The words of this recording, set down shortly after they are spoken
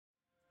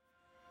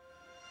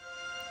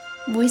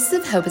Voices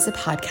of Hope is a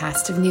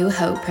podcast of New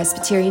Hope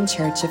Presbyterian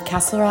Church of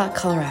Castle Rock,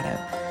 Colorado.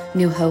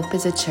 New Hope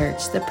is a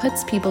church that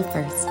puts people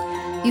first.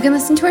 You can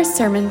listen to our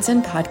sermons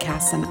and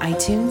podcasts on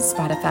iTunes,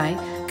 Spotify,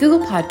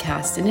 Google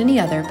Podcasts, and any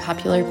other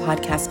popular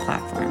podcast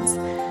platforms.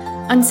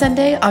 On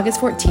Sunday,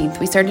 August 14th,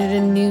 we started a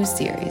new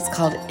series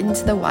called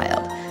Into the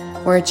Wild.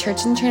 We're a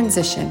church in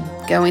transition,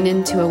 going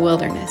into a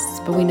wilderness,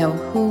 but we know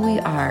who we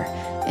are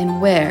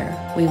and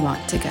where we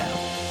want to go.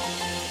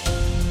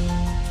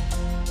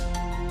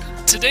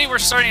 Today we're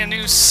starting a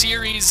new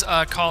series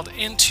called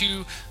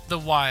Into the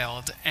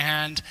Wild,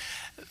 and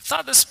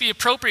thought this would be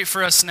appropriate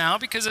for us now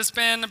because it's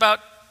been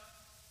about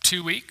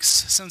 2 weeks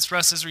since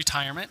Russ's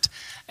retirement,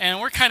 and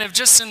we're kind of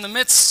just in the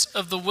midst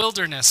of the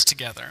wilderness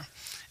together.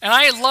 And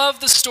I love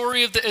the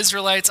story of the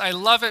Israelites. I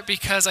love it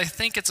because I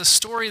think it's a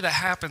story that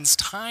happens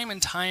time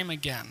and time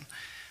again,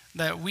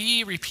 that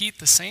we repeat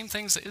the same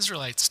things the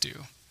Israelites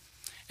do.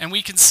 And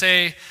we can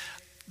say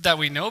that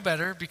we know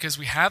better because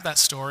we have that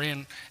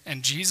story,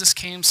 and Jesus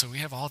came, so we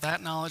have all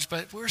that knowledge,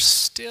 but we're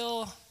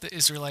still the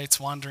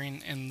Israelites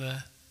wandering in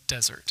the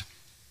desert.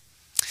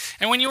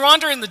 And when you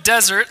wander in the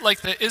desert,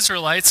 like the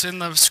Israelites, in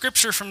the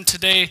scripture from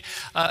today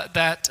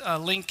that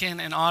Lincoln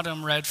and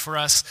Autumn read for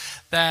us,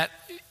 that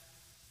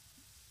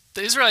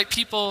the Israelite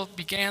people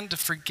began to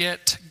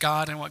forget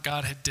God and what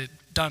God had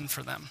done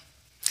for them.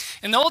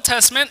 In the Old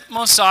Testament,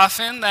 most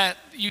often that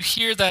you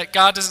hear that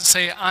God doesn't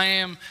say, "I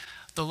am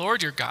the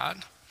Lord your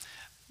God,"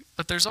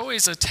 but there's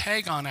always a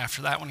tag on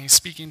after that when he's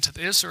speaking to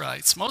the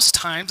Israelites. Most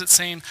times it's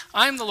saying,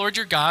 "I'm the Lord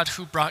your God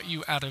who brought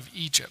you out of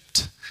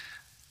Egypt."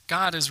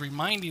 God is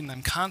reminding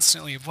them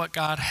constantly of what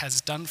God has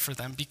done for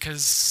them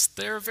because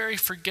they're a very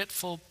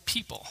forgetful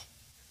people.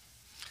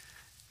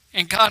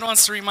 And God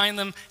wants to remind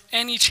them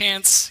any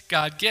chance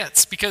God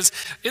gets, because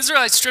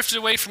Israelites drifted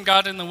away from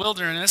God in the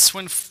wilderness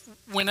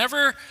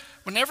whenever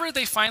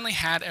they finally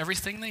had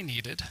everything they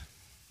needed.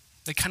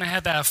 They kind of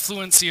had that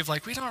affluency of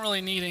like, we don't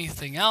really need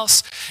anything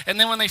else. And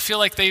then when they feel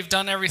like they've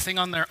done everything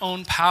on their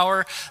own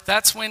power,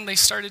 that's when they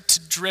started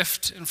to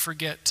drift and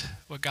forget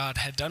what God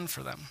had done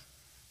for them,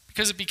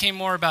 because it became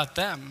more about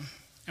them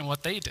and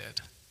what they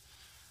did.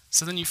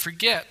 So then you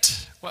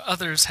forget what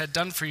others had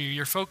done for you.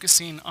 You're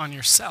focusing on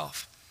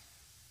yourself.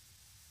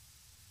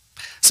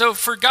 So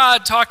for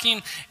God,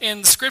 talking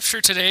in the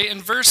scripture today,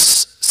 in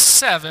verse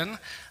 7,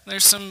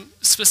 there's some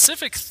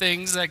specific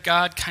things that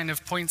God kind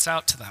of points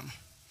out to them.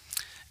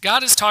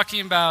 God is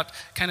talking about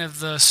kind of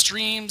the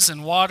streams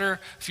and water.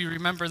 If you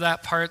remember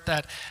that part,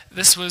 that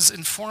this was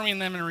informing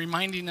them and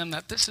reminding them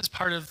that this is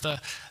part of the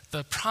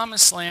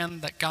promised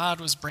land that God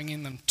was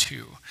bringing them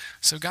to.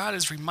 So God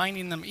is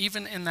reminding them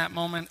even in that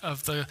moment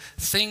of the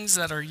things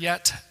that are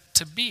yet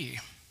to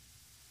be.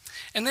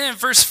 And then in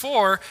verse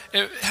 4,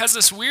 it has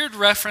this weird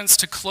reference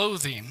to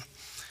clothing.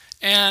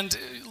 And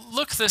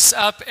look this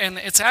up, and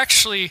it's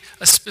actually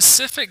a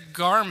specific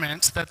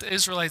garment that the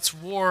Israelites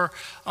wore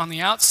on the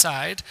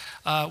outside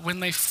when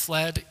they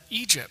fled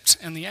Egypt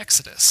in the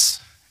Exodus.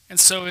 And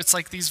so it's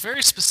like these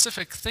very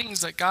specific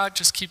things that God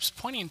just keeps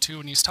pointing to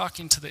when he's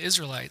talking to the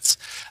Israelites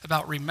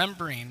about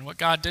remembering what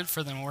God did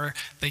for them, where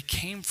they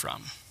came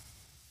from,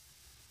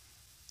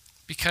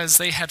 because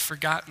they had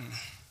forgotten.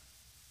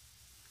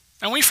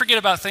 And we forget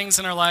about things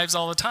in our lives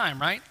all the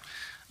time, right?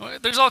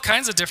 There's all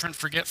kinds of different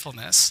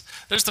forgetfulness.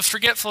 There's the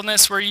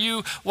forgetfulness where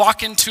you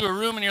walk into a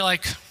room and you're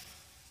like,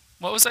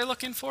 what was I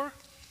looking for? And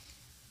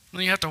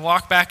then you have to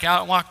walk back out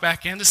and walk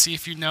back in to see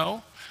if you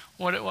know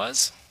what it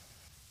was.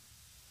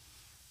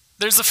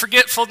 There's the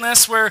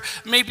forgetfulness where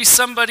maybe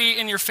somebody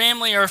in your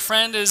family or a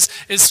friend is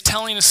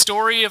telling a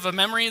story of a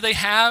memory they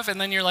have, and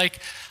then you're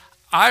like,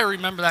 I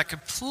remember that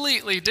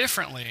completely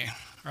differently,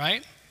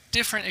 right?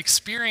 Different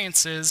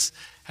experiences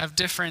have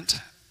different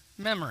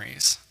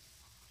memories.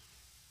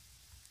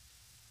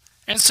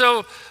 And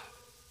so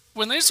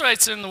when the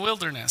Israelites are in the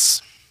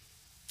wilderness,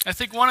 I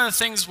think one of the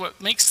things what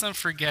makes them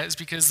forget is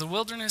because the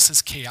wilderness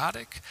is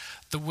chaotic,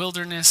 the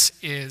wilderness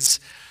is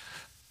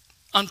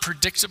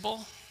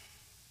unpredictable,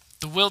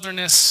 the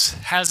wilderness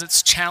has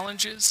its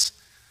challenges,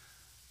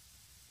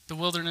 the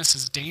wilderness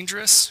is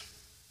dangerous.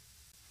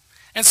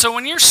 And so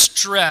when you're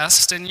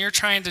stressed and you're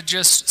trying to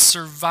just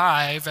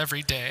survive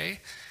every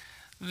day,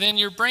 then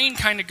your brain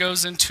kind of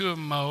goes into a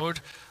mode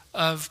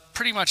of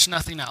pretty much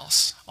nothing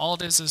else. All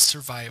it is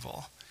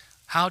survival.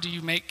 How do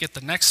you get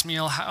the next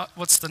meal?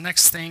 What's the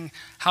next thing?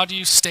 How do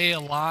you stay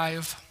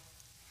alive?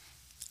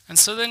 And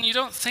so then you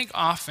don't think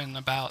often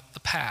about the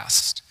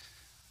past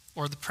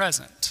or the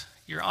present.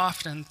 You're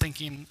often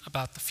thinking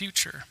about the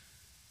future.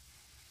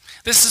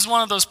 This is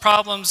one of those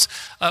problems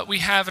we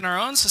have in our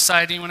own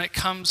society when it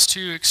comes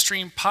to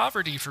extreme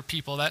poverty for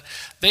people, that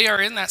they are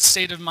in that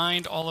state of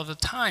mind all of the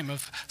time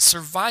of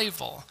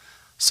survival.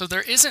 So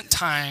there isn't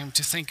time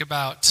to think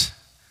about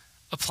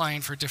applying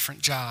for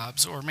different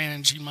jobs or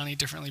managing money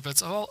differently, but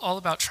it's all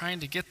about trying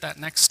to get that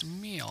next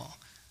meal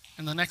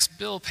and the next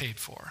bill paid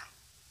for.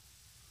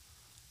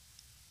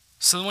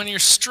 So when you're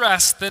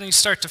stressed, then you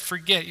start to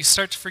forget.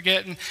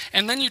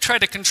 And then you try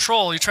to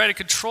control. You try to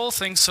control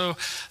things so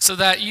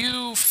that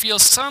you feel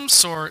some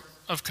sort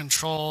of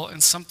control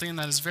in something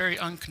that is very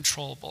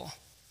uncontrollable.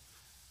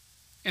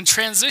 In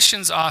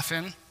transitions,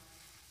 often,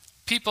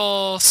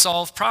 people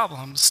solve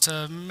problems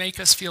to make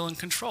us feel in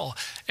control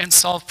and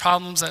solve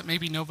problems that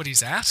maybe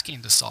nobody's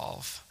asking to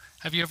solve.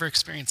 Have you ever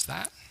experienced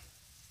that?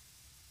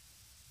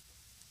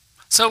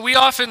 So we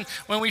often,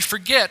 when we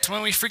forget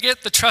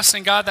the trust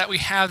in God that we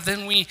have,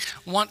 then we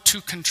want to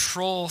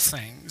control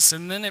things,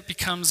 and then it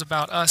becomes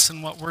about us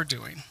and what we're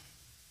doing.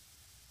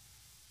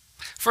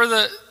 For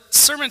the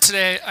sermon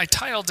today, I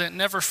titled it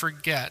Never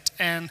Forget,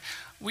 and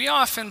we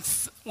often,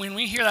 when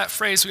we hear that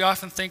phrase, we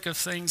often think of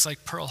things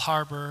like Pearl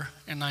Harbor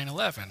and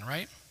 9/11,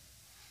 right?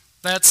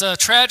 That's a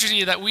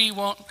tragedy that we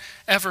won't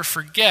ever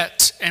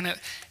forget, and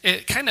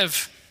it kind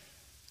of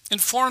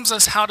informs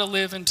us how to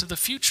live into the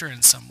future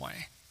in some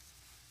way.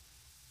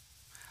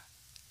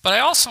 But I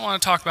also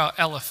want to talk about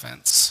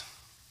elephants.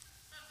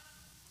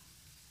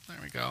 There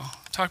we go.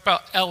 Talk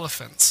about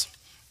elephants.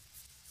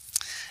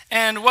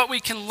 And what we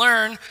can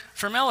learn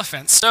from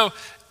elephants. So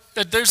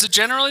there's a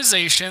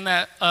generalization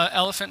that an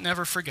elephant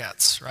never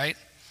forgets, right?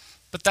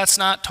 But that's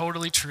not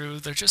totally true.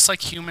 They're just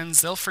like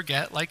humans. They'll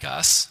forget like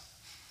us.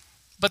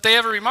 But they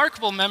have a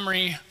remarkable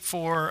memory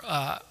for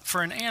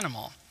an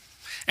animal.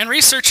 And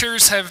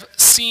researchers have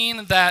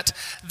seen that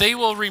they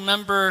will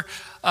remember,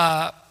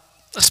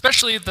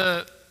 especially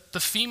the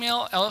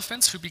female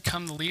elephants who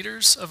become the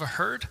leaders of a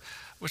herd,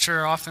 which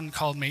are often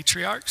called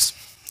matriarchs,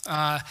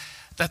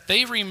 that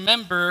they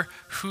remember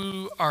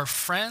who are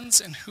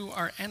friends and who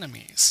are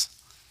enemies.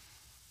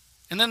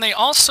 And then they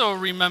also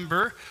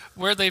remember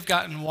where they've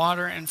gotten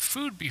water and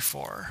food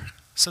before,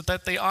 so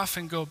that they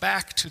often go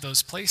back to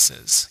those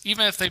places,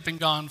 even if they've been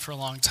gone for a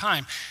long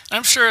time. And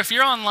I'm sure if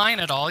you're online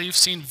at all, you've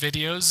seen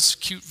videos,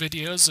 cute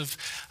videos of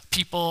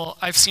people.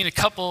 I've seen a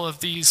couple of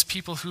these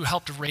people who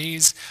helped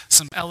raise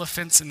some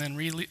elephants and then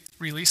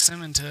release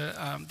them into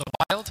the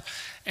wild.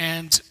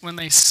 And when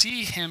they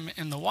see him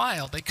in the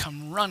wild, they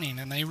come running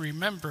and they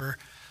remember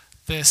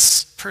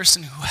this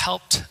person who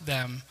helped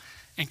them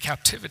in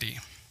captivity.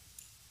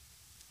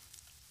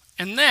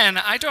 And then,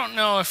 I don't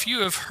know if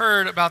you have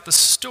heard about the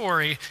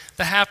story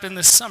that happened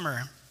this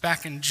summer,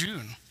 back in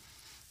June,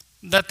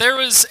 that there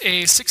was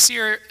a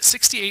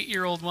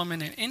 68-year-old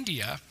woman in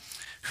India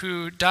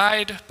who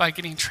died by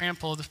getting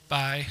trampled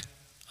by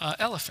an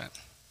elephant.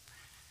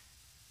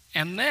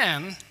 And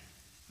then,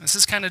 this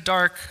is kind of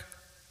dark,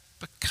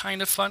 but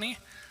kind of funny.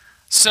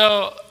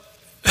 So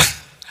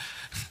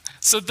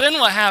then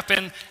what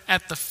happened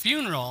at the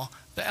funeral,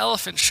 the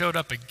elephant showed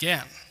up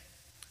again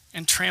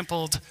and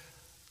trampled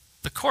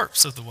the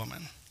corpse of the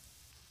woman.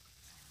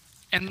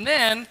 And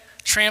then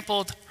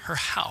trampled her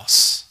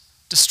house,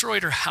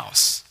 destroyed her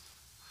house.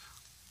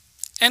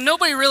 And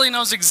nobody really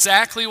knows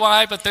exactly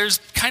why, but there's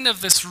kind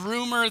of this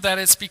rumor that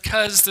it's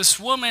because this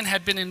woman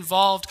had been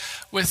involved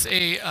with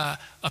a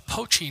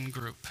poaching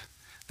group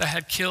that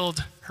had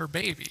killed her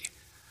baby.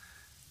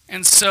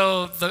 And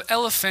so the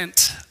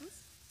elephant,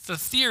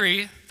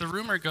 the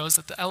rumor goes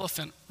that the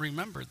elephant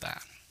remembered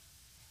that.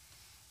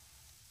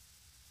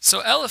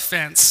 So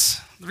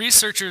elephants,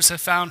 researchers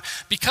have found,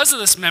 because of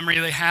this memory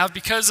they have,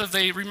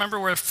 they remember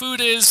where food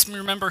is,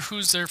 remember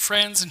who's their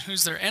friends and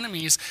who's their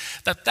enemies,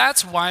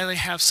 that's why they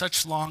have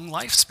such long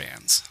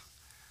lifespans.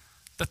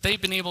 That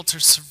they've been able to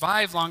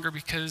survive longer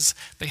because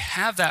they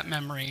have that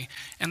memory,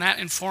 and that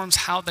informs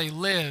how they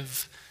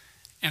live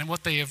and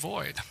what they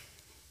avoid.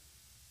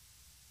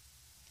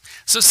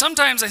 So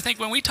sometimes I think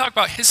when we talk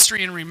about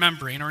history and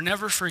remembering or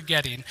never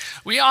forgetting,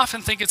 we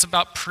often think it's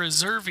about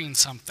preserving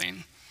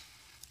something.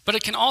 But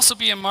it can also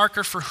be a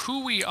marker for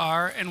who we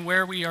are and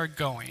where we are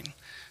going.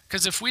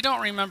 Because if we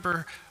don't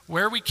remember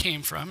where we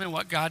came from and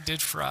what God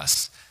did for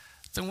us,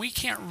 then we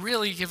can't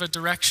really give a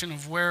direction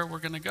of where we're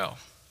going to go.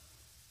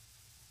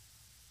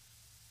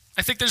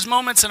 I think there's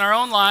moments in our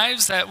own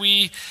lives that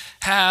we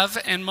have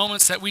and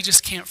moments that we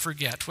just can't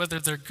forget,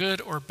 whether they're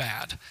good or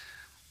bad.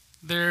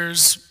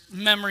 There's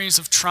memories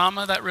of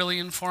trauma that really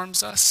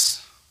informs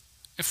us.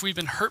 If we've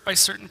been hurt by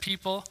certain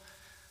people,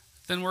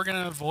 then we're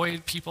going to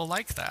avoid people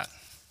like that.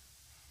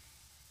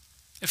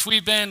 If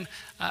we've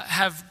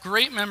have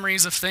great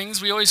memories of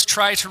things, we always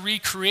try to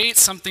recreate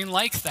something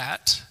like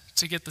that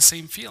to get the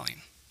same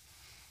feeling.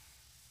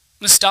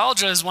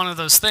 Nostalgia is one of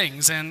those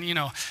things, and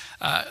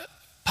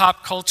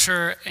pop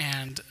culture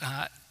and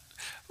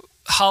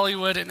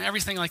Hollywood and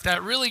everything like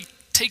that really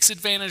takes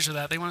advantage of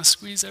that. They want to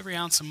squeeze every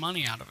ounce of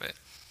money out of it.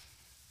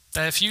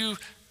 That if you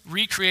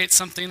recreate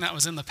something that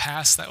was in the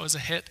past that was a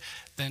hit,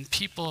 then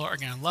people are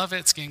going to love it.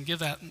 It's going to give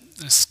that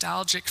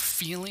nostalgic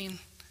feeling.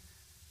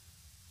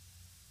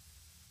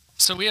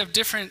 So we have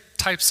different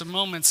types of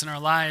moments in our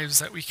lives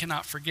that we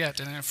cannot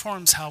forget, and it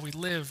informs how we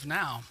live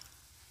now.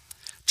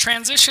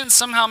 Transitions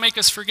somehow make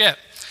us forget,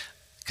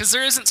 because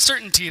there isn't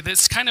certainty.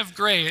 It's kind of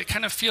gray. It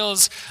kind of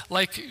feels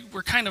like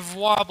we're kind of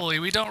wobbly.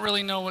 We don't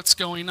really know what's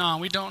going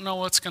on. We don't know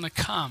what's going to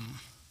come.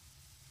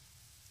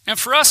 And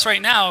for us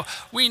right now,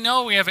 we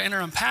know we have an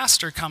interim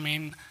pastor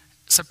coming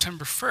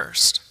September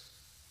 1st.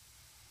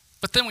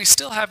 But then we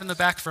still have in the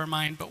back of our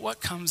mind, but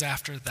what comes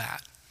after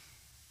that?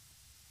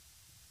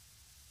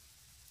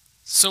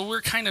 So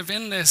we're kind of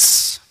in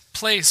this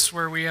place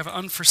where we have an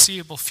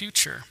unforeseeable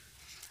future,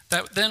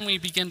 that then we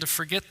begin to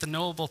forget the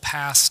knowable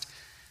past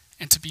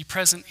and to be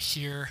present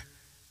here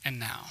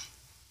and now.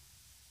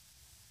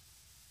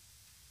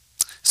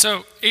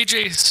 So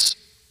AJ,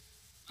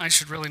 I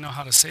should really know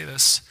how to say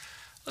this.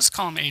 Let's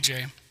call him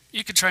AJ.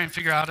 You could try and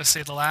figure out how to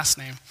say the last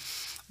name.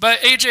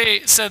 But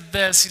AJ said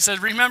this. He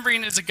said,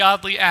 remembering is a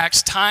godly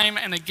act, time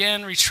and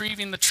again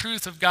retrieving the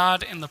truth of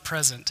God in the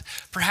present.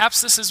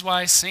 Perhaps this is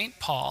why St.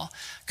 Paul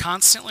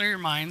constantly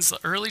reminds the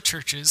early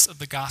churches of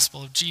the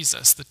gospel of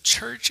Jesus. The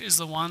church is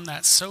the one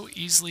that so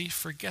easily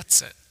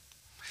forgets it.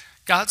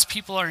 God's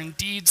people are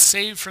indeed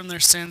saved from their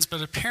sins,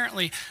 but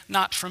apparently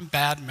not from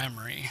bad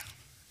memory.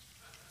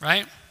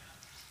 Right?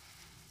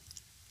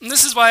 And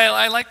this is why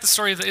I like the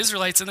story of the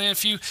Israelites. And then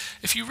if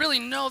you really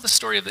know the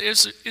story of the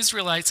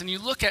Israelites and you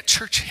look at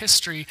church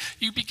history,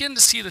 you begin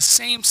to see the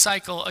same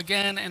cycle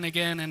again and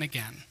again and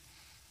again.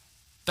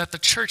 That the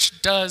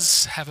church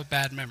does have a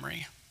bad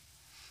memory.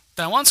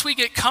 That once we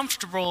get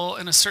comfortable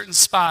in a certain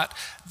spot,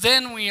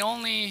 then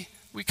we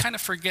kind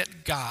of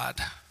forget God.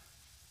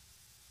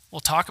 We'll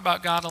talk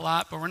about God a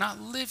lot, but we're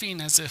not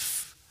living as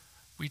if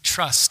we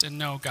trust and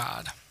know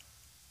God.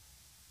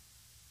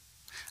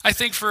 I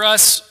think for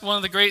us, one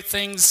of the great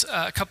things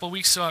a couple of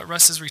weeks ago at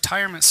Russ's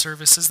retirement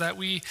service is that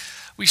we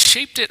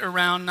shaped it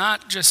around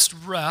not just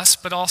Russ,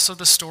 but also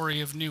the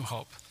story of New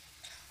Hope.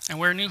 And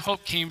where New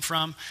Hope came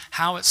from,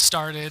 how it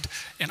started,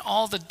 and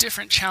all the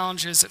different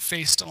challenges it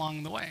faced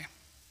along the way.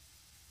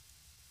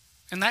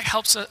 And that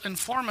helps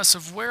inform us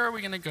of where are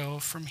we going to go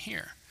from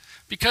here.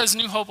 Because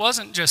New Hope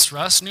wasn't just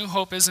Russ, New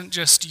Hope isn't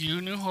just you,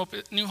 New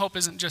Hope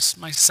isn't just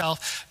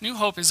myself. New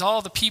Hope is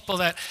all the people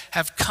that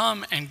have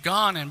come and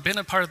gone and been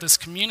a part of this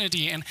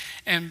community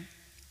and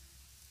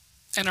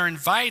are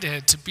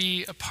invited to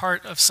be a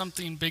part of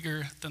something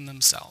bigger than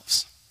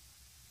themselves.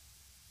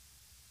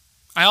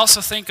 I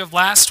also think of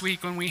last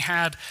week when we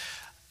had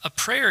a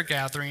prayer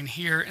gathering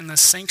here in the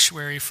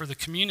sanctuary for the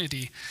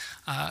community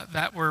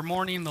that were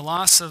mourning the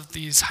loss of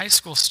these high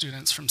school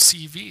students from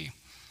CV.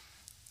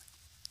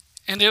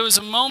 And it was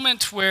a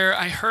moment where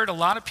I heard a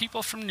lot of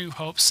people from New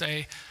Hope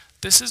say,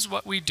 this is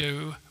what we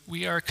do,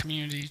 we are a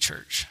community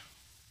church.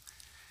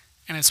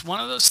 And it's one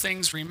of those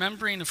things,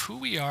 remembering of who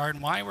we are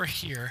and why we're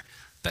here,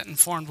 that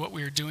informed what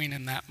we were doing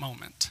in that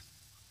moment.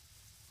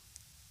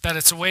 That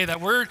it's a way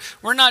that we're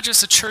not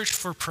just a church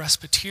for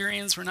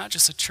Presbyterians, we're not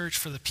just a church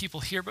for the people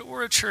here, but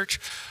we're a church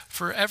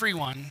for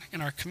everyone in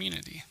our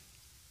community,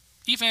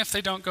 even if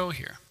they don't go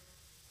here.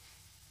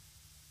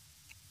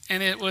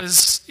 And it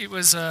was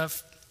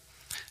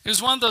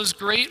one of those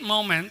great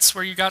moments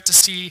where you got to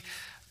see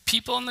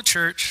people in the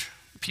church,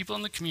 people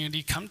in the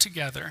community come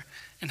together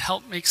and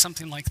help make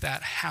something like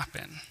that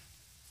happen.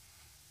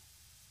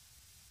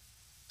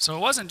 So it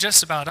wasn't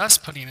just about us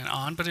putting it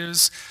on, but it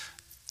was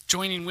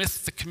joining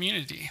with the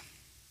community.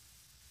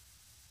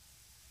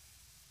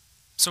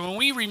 So when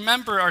we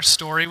remember our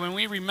story, when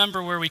we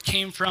remember where we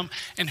came from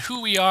and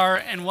who we are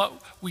and what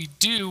we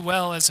do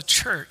well as a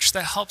church,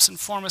 that helps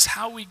inform us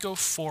how we go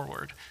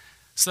forward.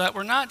 So that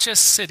we're not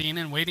just sitting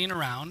and waiting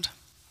around,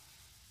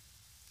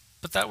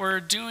 but that we're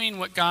doing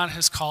what God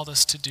has called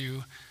us to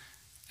do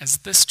as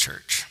this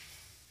church.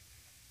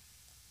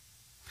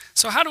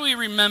 So how do we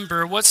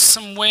remember? What's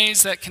some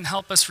ways that can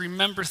help us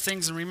remember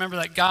things and remember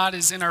that God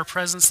is in our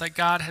presence, that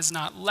God has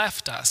not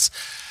left us?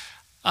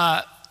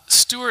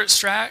 Stuart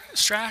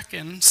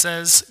Strachan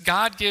says,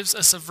 God gives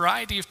us a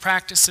variety of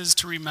practices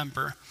to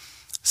remember.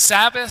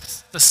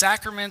 Sabbath, the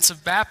sacraments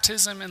of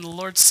baptism, and the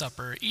Lord's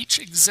Supper, each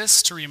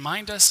exists to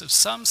remind us of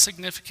some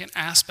significant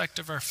aspect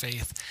of our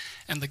faith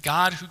and the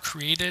God who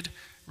created,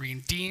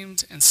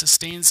 redeemed, and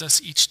sustains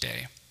us each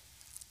day.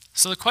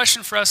 So the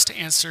question for us to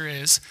answer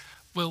is,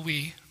 will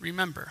we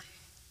remember?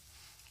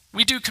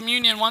 We do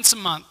communion once a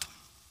month.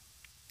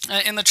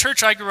 In the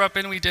church I grew up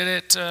in, we did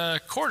it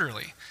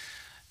quarterly.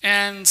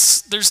 And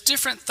there's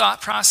different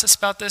thought process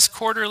about this.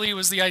 Quarterly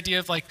was the idea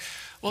of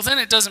well, then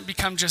it doesn't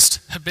become just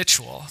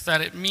habitual,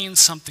 that it means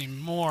something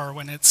more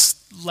when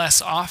it's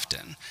less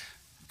often.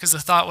 Because the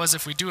thought was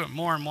if we do it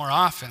more and more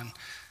often,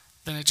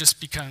 then you just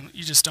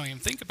don't even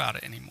think about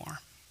it anymore.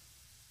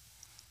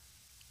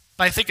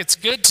 But I think it's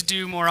good to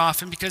do more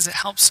often because it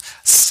helps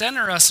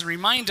center us and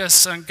remind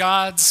us on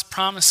God's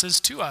promises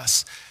to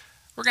us.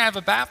 We're going to have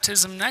a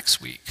baptism next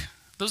week.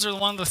 Those are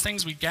one of the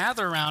things we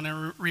gather around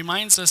and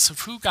reminds us of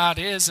who God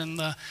is and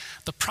the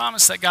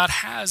promise that God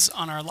has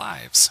on our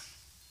lives.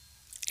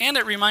 And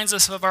it reminds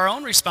us of our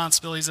own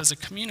responsibilities as a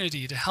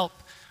community to help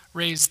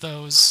raise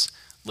those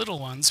little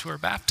ones who are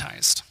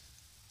baptized.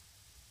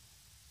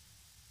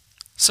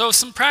 So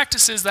some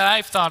practices that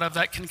I've thought of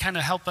that can kind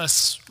of help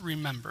us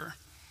remember.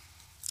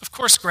 Of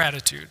course,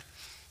 gratitude.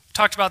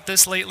 Talked about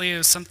this lately. It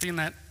was something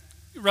that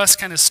Russ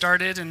kind of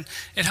started, and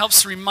it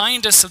helps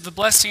remind us of the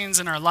blessings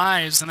in our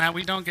lives and that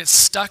we don't get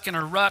stuck in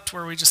a rut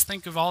where we just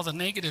think of all the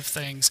negative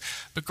things,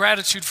 but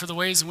gratitude for the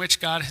ways in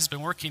which God has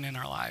been working in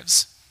our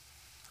lives.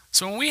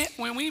 So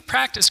when we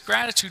practice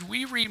gratitude,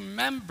 we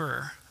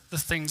remember the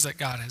things that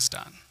God has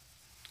done.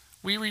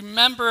 We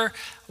remember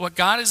what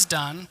God has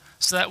done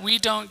so that we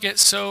don't get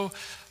so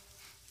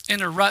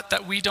in a rut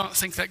that we don't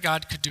think that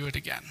God could do it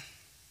again.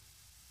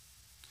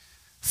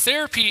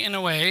 Therapy in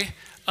a way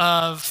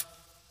of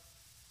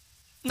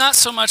not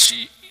so much,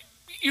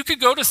 you could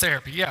go to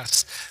therapy,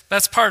 yes,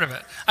 that's part of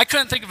it. I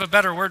couldn't think of a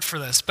better word for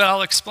this, but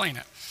I'll explain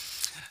it.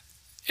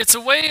 It's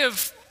a way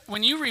of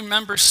when you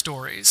remember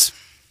stories,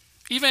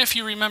 even if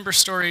you remember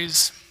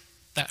stories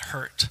that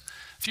hurt,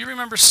 if you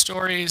remember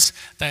stories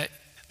that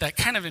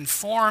kind of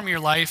inform your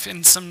life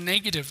in some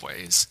negative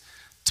ways,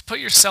 to put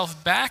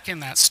yourself back in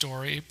that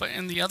story, but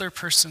in the other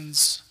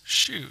person's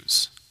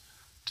shoes,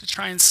 to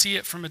try and see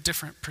it from a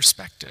different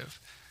perspective.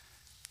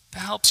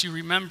 That helps you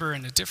remember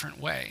in a different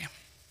way.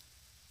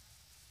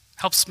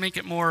 Helps make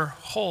it more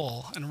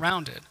whole and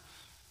rounded.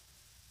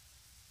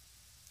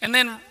 And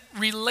then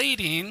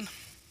relating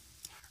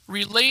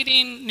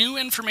new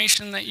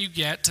information that you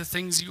get to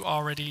things you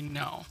already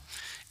know.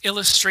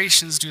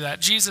 Illustrations do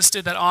that. Jesus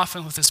did that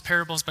often with his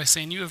parables by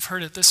saying, you have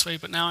heard it this way,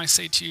 but now I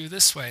say to you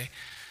this way.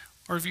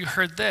 Or have you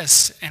heard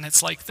this, and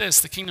it's like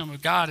this, the kingdom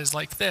of God is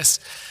like this.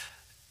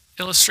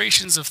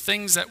 Illustrations of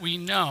things that we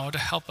know to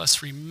help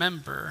us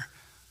remember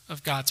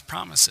of God's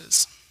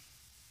promises.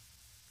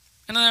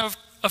 And then,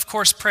 of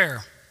course,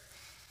 prayer.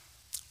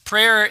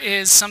 Prayer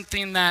is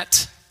something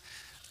that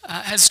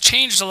has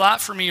changed a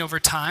lot for me over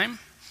time.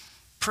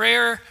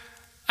 Prayer,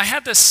 I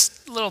had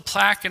this little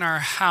plaque in our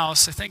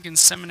house, I think in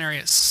seminary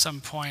at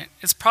some point.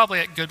 It's probably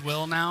at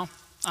Goodwill now,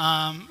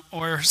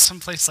 or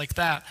someplace like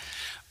that.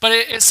 But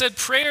it said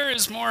prayer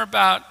is more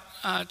about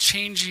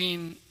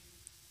changing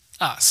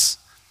us.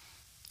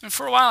 And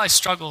for a while I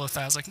struggled with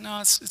that. I was like, no,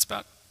 it's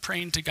about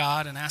praying to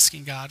God and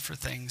asking God for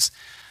things.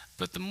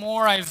 But the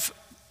more I've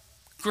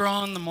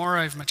grown, the more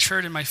I've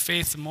matured in my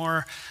faith, the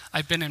more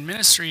I've been in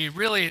ministry,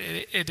 really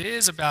it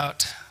is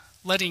about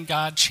letting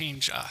God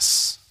change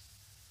us.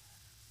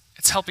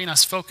 It's helping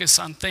us focus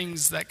on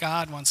things that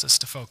God wants us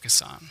to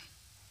focus on.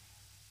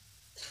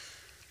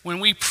 When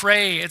we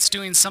pray, it's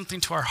doing something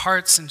to our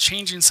hearts and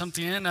changing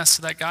something in us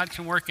so that God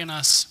can work in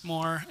us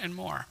more and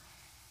more.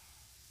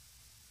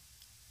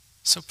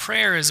 So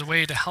prayer is a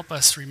way to help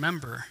us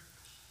remember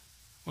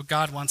what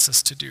God wants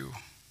us to do.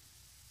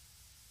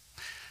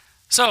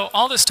 So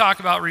all this talk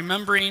about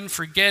remembering,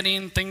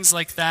 forgetting, things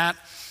like that,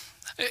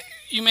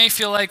 you may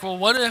feel like, well,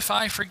 what if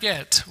I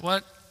forget?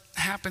 What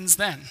happens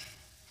then?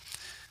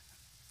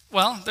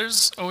 Well,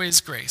 there's always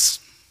grace.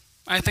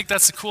 I think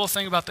that's the cool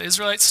thing about the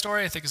Israelite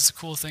story. I think it's the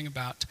cool thing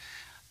about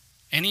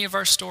any of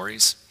our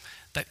stories,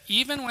 that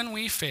even when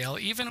we fail,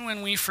 even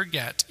when we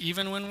forget,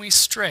 even when we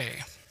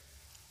stray,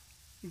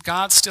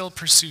 God still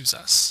pursues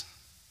us.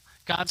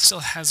 God still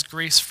has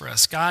grace for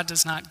us. God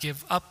does not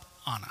give up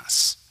on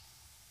us.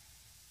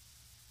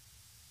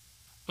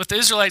 With the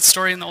Israelite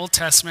story in the Old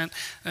Testament,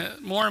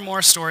 more and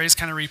more stories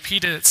kind of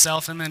repeated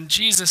itself, and then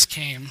Jesus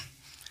came,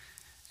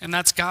 and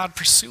that's God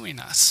pursuing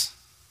us.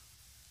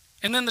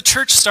 And then the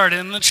church started,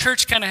 and the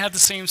church kind of had the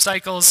same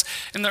cycles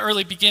in the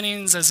early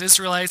beginnings as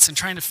Israelites and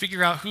trying to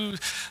figure out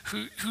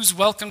who's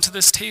welcome to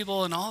this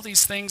table and all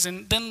these things.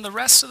 And then the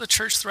rest of the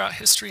church throughout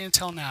history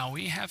until now,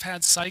 we have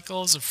had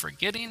cycles of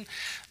forgetting,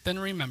 then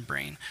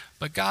remembering.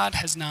 But God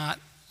has not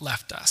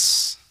left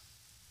us.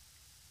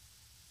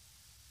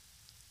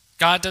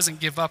 God doesn't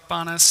give up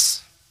on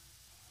us.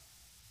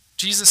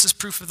 Jesus is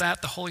proof of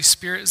that. The Holy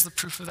Spirit is the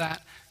proof of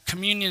that.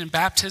 Communion and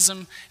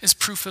baptism is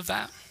proof of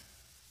that.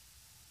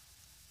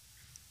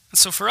 And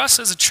so for us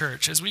as a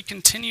church, as we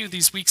continue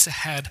these weeks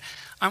ahead,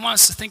 I want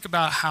us to think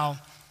about how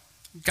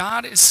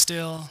God is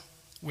still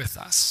with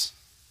us.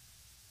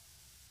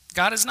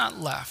 God is not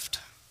left,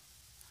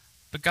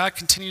 but God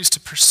continues to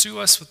pursue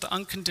us with the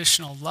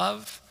unconditional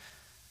love,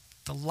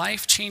 the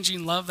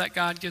life-changing love that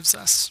God gives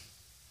us.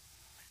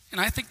 And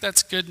I think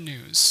that's good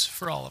news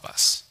for all of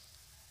us.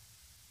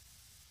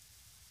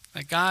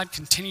 That God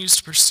continues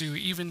to pursue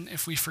even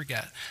if we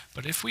forget.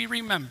 But if we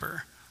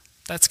remember,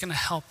 that's going to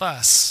help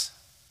us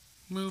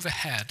move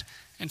ahead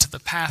into the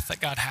path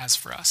that God has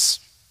for us.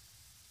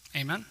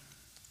 Amen?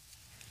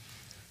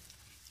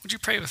 Would you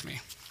pray with me?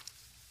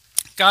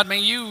 God, may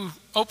you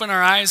open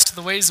our eyes to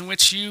the ways in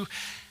which you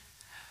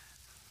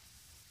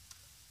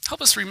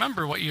help us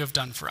remember what you have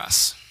done for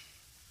us.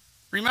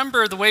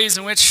 Remember the ways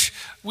in which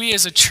we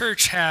as a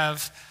church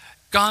have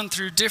gone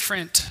through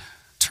different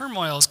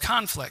turmoils,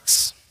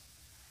 conflicts,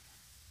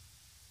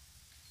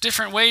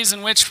 different ways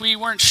in which we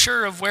weren't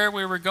sure of where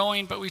we were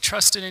going, but we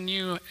trusted in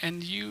you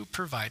and you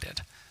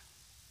provided.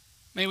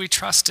 May we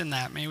trust in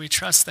that. May we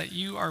trust that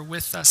you are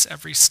with us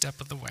every step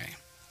of the way.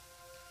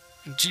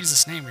 In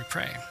Jesus' name we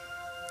pray.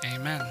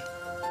 Amen.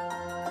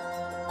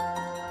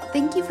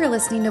 Thank you for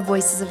listening to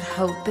Voices of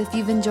Hope. If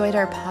you've enjoyed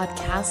our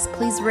podcast,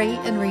 please rate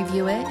and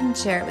review it and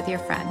share it with your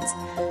friends.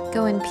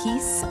 Go in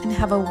peace and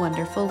have a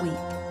wonderful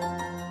week.